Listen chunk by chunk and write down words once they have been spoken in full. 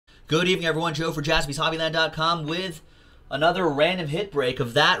Good evening, everyone. Joe for JaspysHobbyland.com with another random hit break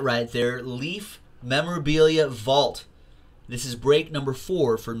of that right there, Leaf Memorabilia Vault. This is break number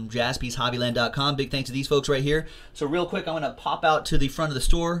 4 from JaspysHobbyland.com. Big thanks to these folks right here. So real quick, I'm going to pop out to the front of the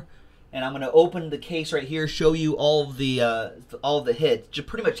store, and I'm going to open the case right here, show you all of the hits. Just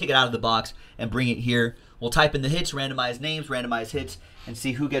pretty much take it out of the box and bring it here. We'll type in the hits, randomize names, randomize hits, and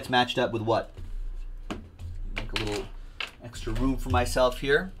see who gets matched up with what. Make a little extra room for myself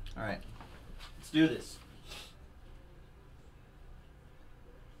here. All right, let's do this.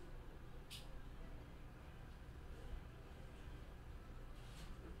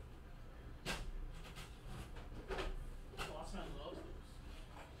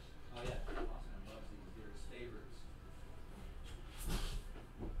 Oh yeah, Bossman loves these. They're his favorites.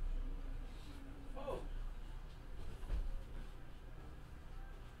 Oh.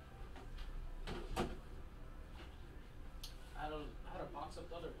 How to box up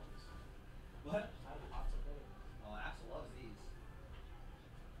the other ones. What? How to box up the other ones. Oh, Axel loves these.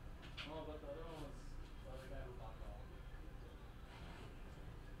 No, but the other one was the other guy who bought the all.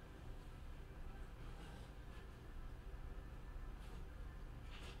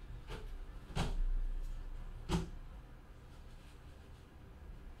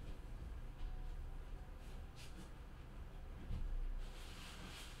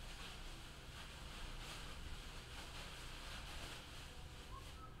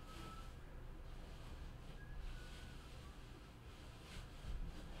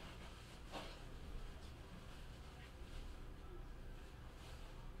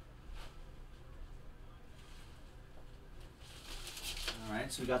 All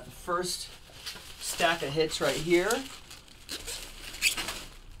right, so we got the first stack of hits right here. Does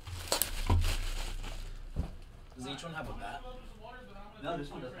each one have a bat? No, this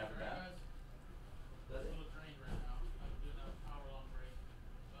one doesn't have a bat. Does it? Let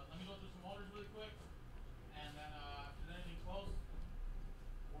me go through some orders really quick, and then if there's anything close,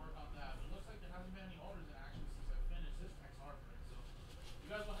 work on that. It looks like there hasn't been any orders in action since I finished this XR break, so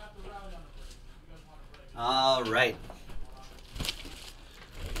you guys will have to rally on the break. You guys want to break. All right.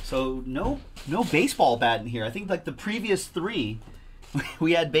 So no baseball bat in here. I think like the previous 3,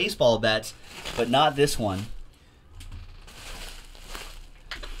 we had baseball bats, but not this one.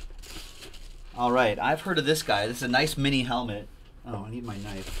 All right, I've heard of this guy. This is a nice mini helmet. Oh, I need my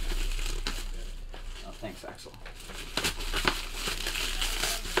knife. Oh, thanks, Axel.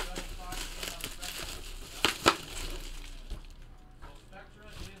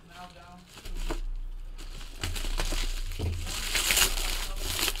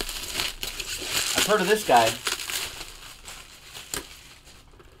 I've heard of this guy.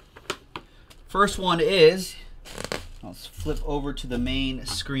 First one is, let's flip over to the main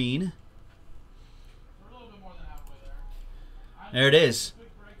screen. There it is,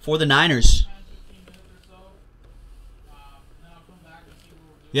 for the Niners.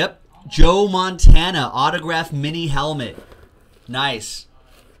 Yep, Joe Montana, autograph mini helmet. Nice.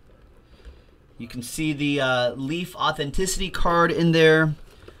 You can see the Leaf authenticity card in there.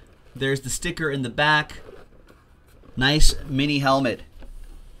 There's the sticker in the back. Nice mini helmet.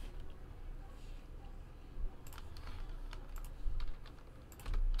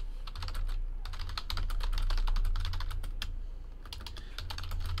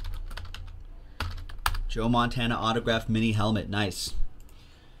 Joe Montana autographed mini helmet. Nice.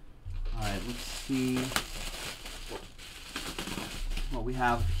 All right, let's see what we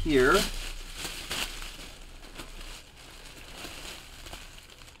have here.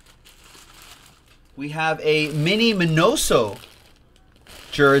 We have a mini Minoso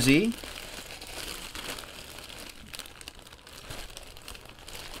jersey.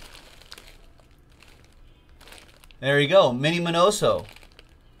 There you go, mini Minoso.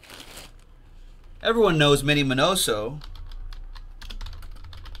 Everyone knows mini Minoso.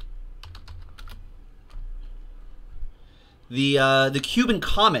 The Cuban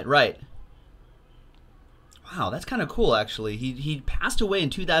Comet, right? Wow, that's kind of cool actually. He passed away in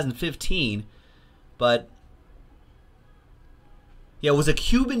 2015. But, yeah, was a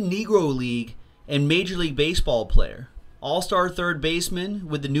Cuban Negro League and Major League Baseball player. All-star third baseman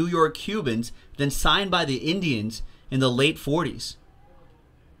with the New York Cubans, then signed by the Indians in the late 40s.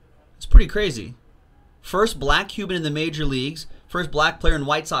 It's pretty crazy. First black Cuban in the major leagues, first black player in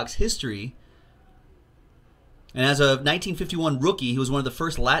White Sox history. And as a 1951 rookie, he was one of the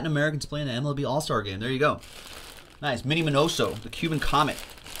first Latin Americans playing the MLB All-Star game. There you go. Nice. Mini Minoso, the Cuban Comet.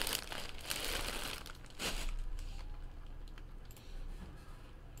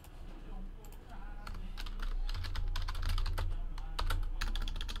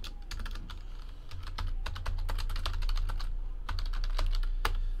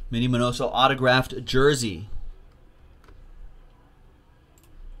 Mini Minoso autographed jersey.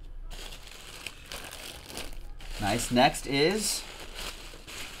 Nice. Next is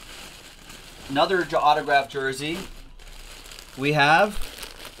another autographed jersey. We have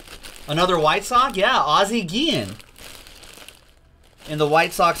another White Sox. Yeah, Ozzie Guillen. In the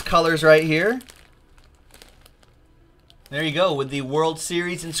White Sox colors right here. There you go. With the World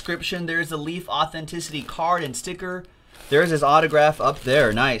Series inscription, there's the Leaf Authenticity card and sticker. There's his autograph up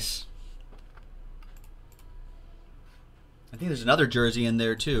there. Nice. I think there's another jersey in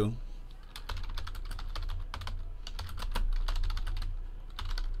there too.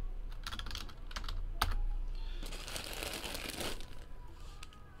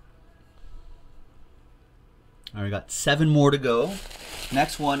 All right, we got 7 more to go.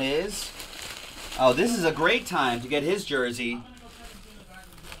 Next one is, oh, this is a great time to get his jersey.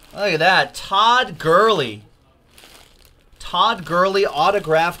 Look at that, Todd Gurley. Todd Gurley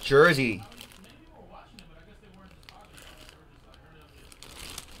autographed jersey.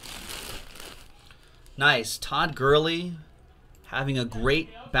 Nice, Todd Gurley having a great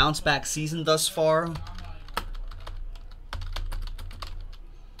bounce back season thus far.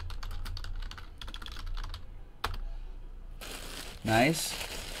 Nice.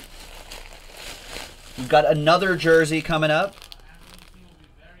 We've got another jersey coming up.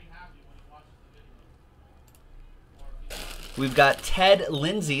 We've got Ted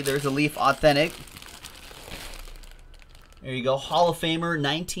Lindsay. There's a Leaf Authentic. There you go. Hall of Famer,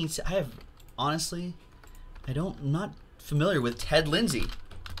 19... honestly, I'm not familiar with Ted Lindsay.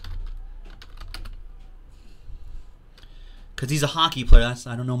 Because he's a hockey player.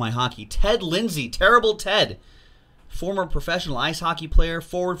 I don't know my hockey. Ted Lindsay. Terrible Ted. Former professional ice hockey player,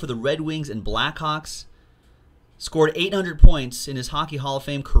 forward for the Red Wings and Blackhawks. Scored 800 points in his Hockey Hall of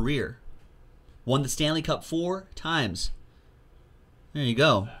Fame career. Won the Stanley Cup 4 times. There you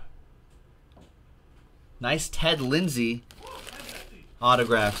go. Nice Ted Lindsay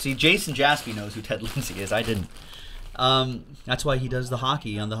autograph. See, Jason Jaspy knows who Ted Lindsay is. I didn't. That's why he does the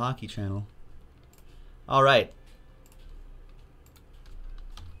hockey on the Hockey Channel. All right.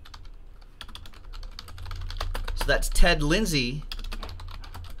 So that's Ted Lindsay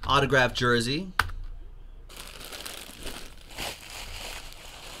autographed jersey.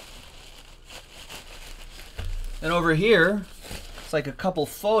 Then over here, it's like a couple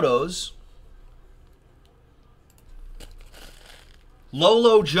photos.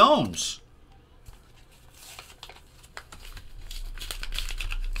 Lolo Jones.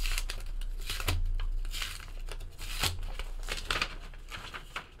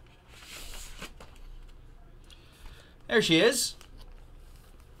 There she is.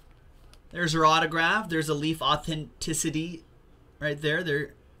 There's her autograph. There's a Leaf Authenticity right there.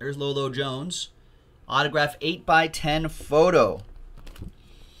 There's Lolo Jones. Autograph 8x10 photo.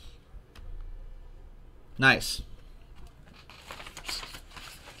 Nice.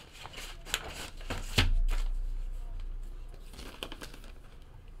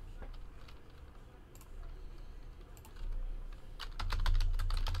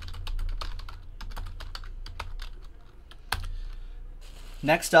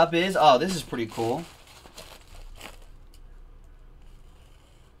 Next up is, oh, this is pretty cool.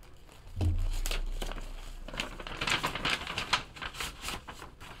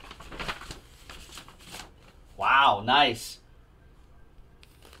 Wow, nice.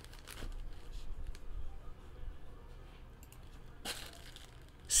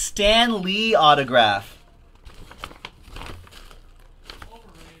 Stan Lee autograph.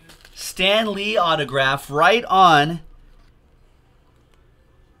 Stan Lee autograph right on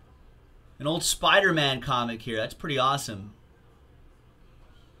an old Spider-Man comic here. That's pretty awesome.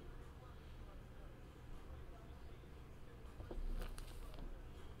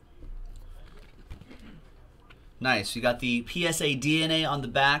 Nice. You got the PSA DNA on the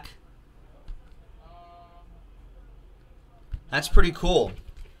back. That's pretty cool.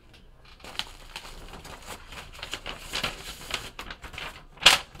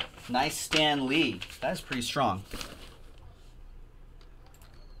 Nice Stan Lee. That's pretty strong.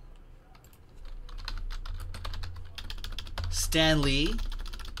 Stan Lee.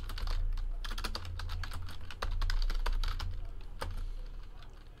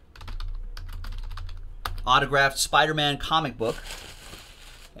 Autographed Spider-Man comic book.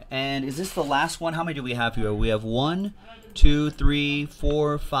 And is this the last one? How many do we have here? We have 1, 2, 3,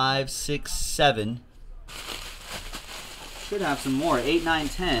 4, 5, 6, 7. Should have some more. 8, 9,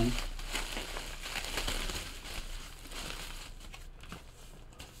 10.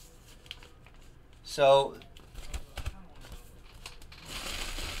 So,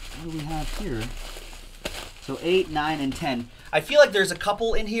 what do we have here? So 8, 9, and 10. I feel like there's a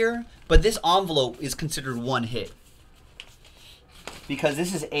couple in here, but this envelope is considered one hit. Because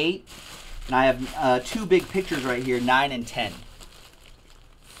this is 8, and I have 2 big pictures right here, 9 and 10.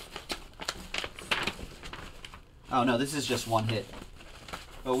 Oh no, this is just one hit.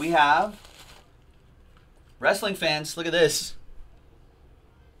 But we have wrestling fans, look at this.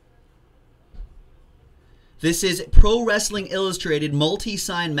 This is Pro Wrestling Illustrated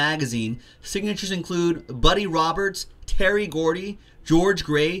multi-sign magazine. Signatures include Buddy Roberts, Terry Gordy, George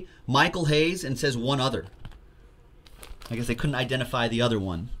Gray, Michael Hayes, and says one other. I guess they couldn't identify the other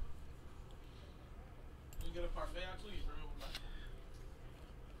one. You get a parfait actually? You bring them back.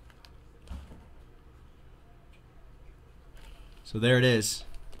 So there it is.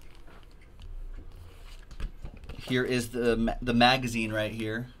 Here is the magazine right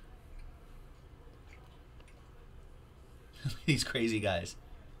here. These crazy guys.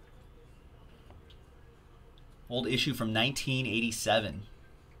 Old issue from 1987.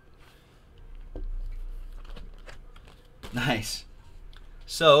 Nice.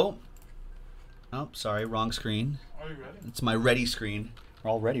 So, oh, sorry, wrong screen. Are you ready? It's my ready screen.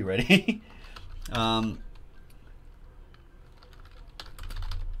 We're already ready.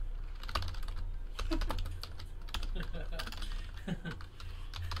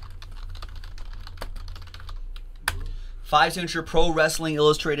 5-signature Pro Wrestling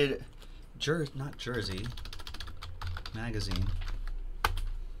Illustrated not jersey, magazine.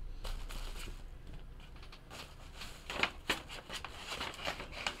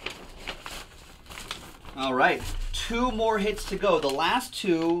 All right, 2 more hits to go. The last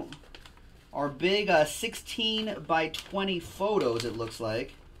 2 are big 16 by 20 photos, it looks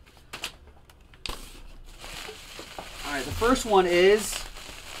like. All right, the first one is,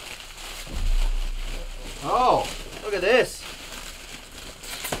 oh, look at this.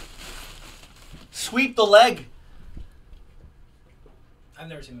 Sweep the leg. I've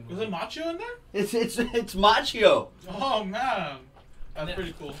never seen the Is movie. it Macho in there? It's Machio. Oh man, that's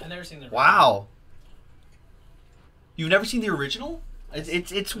pretty cool. I've never seen the. Wow. You've never seen the original? It's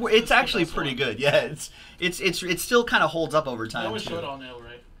actually best pretty one. good. Yeah, it still kind of holds up over They time. always too. show it on nail,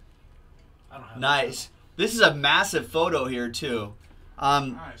 right? I don't have. Nice. This is a massive photo here too.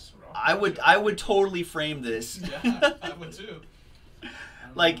 Nice. Bro. I would totally frame this. Yeah, I would too.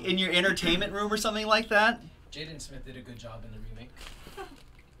 Like in your entertainment room or something like that. Jaden Smith did a good job in the remake.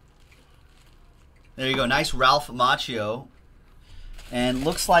 There you go. Nice Ralph Macchio. And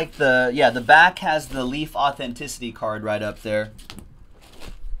looks like the back has the Leaf Authenticity card right up there.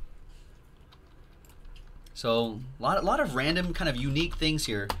 So a lot of random kind of unique things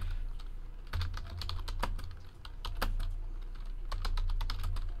here.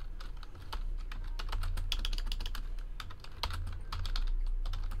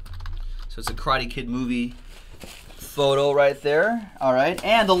 So it's a Karate Kid movie photo right there. All right.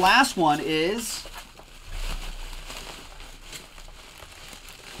 And the last one is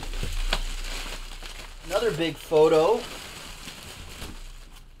another big photo.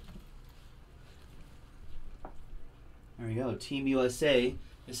 There we go. Team USA.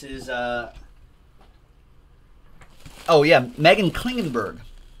 This is oh yeah, Megan Klingenberg.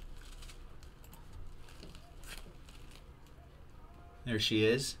 There she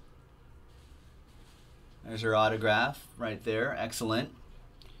is. There's her autograph right there. Excellent.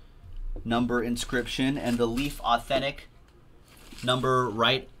 Number inscription and the Leaf Authentic number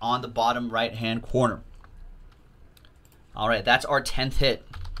right on the bottom right hand corner. All right, that's our 10th hit.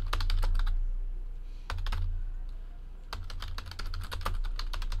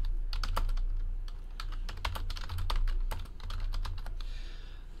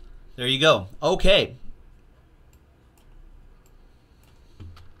 There you go. Okay.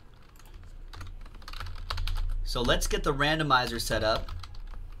 So let's get the randomizer set up.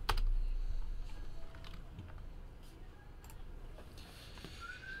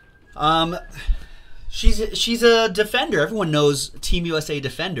 She's a defender. Everyone knows Team USA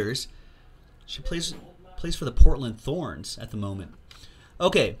defenders. She plays for the Portland Thorns at the moment.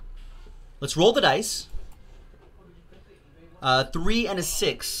 Okay, let's roll the dice. 3 and a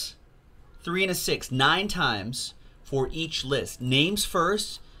 6. 3 and a 6. 9 times for each list. Names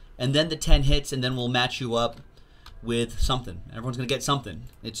first, and then the 10 hits, and then we'll match you up with something. Everyone's going to get something.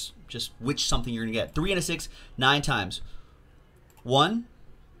 It's just which something you're going to get. 3 and a 6, 9 times. 1,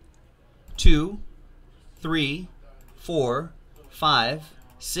 2, 3, 4, 5,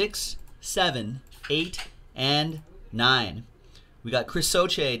 6, 7, 8, and 9. We got Chris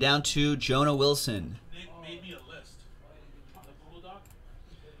Soche down to Jonah Wilson. They made me a list. On the Google Doc.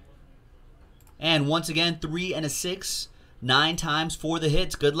 And once again, 3 and a 6, 9 times for the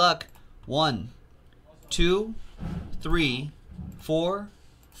hits. Good luck. 1, 2, 3, 4,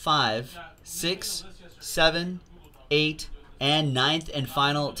 5, 6, 7, 8, and 9th and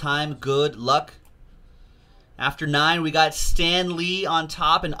final time. Good luck. After 9, we got Stan Lee on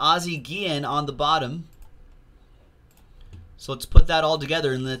top and Ozzie Guillen on the bottom. So let's put that all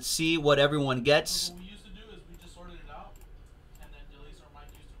together and let's see what everyone gets. What we used to do is we just sorted it out, and then Delise or Mike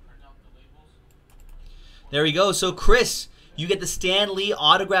used to print out the labels. There we go. So Chris, you get the Stan Lee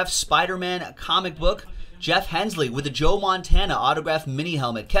autographed Spider-Man comic book. Jeff Hensley with the Joe Montana autographed mini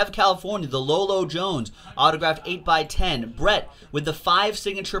helmet. Kev California, the Lolo Jones autographed 8x10. Brett with the 5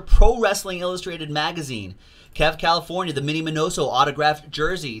 signature Pro Wrestling Illustrated magazine. Kev California, the Mini Minoso autographed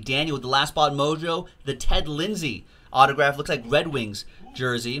jersey. Daniel with the Last Spot Mojo, the Ted Lindsay autograph, looks like Red Wings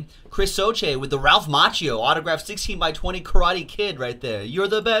jersey. Chris Soche with the Ralph Macchio autographed 16x20 Karate Kid right there. You're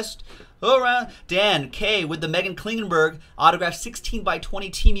the best around. Dan K with the Megan Klingenberg autographed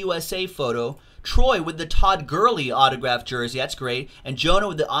 16x20 Team USA photo. Troy with the Todd Gurley autographed jersey. That's great. And Jonah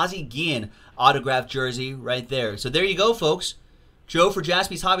with the Ozzie Guillen autographed jersey right there. So there you go, folks. Joe for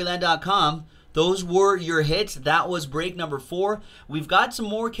JaspysHobbyland.com. Those were your hits. That was break number 4. We've got some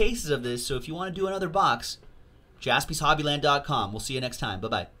more cases of this, so if you want to do another box, JaspysHobbyland.com. We'll see you next time.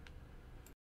 Bye-bye.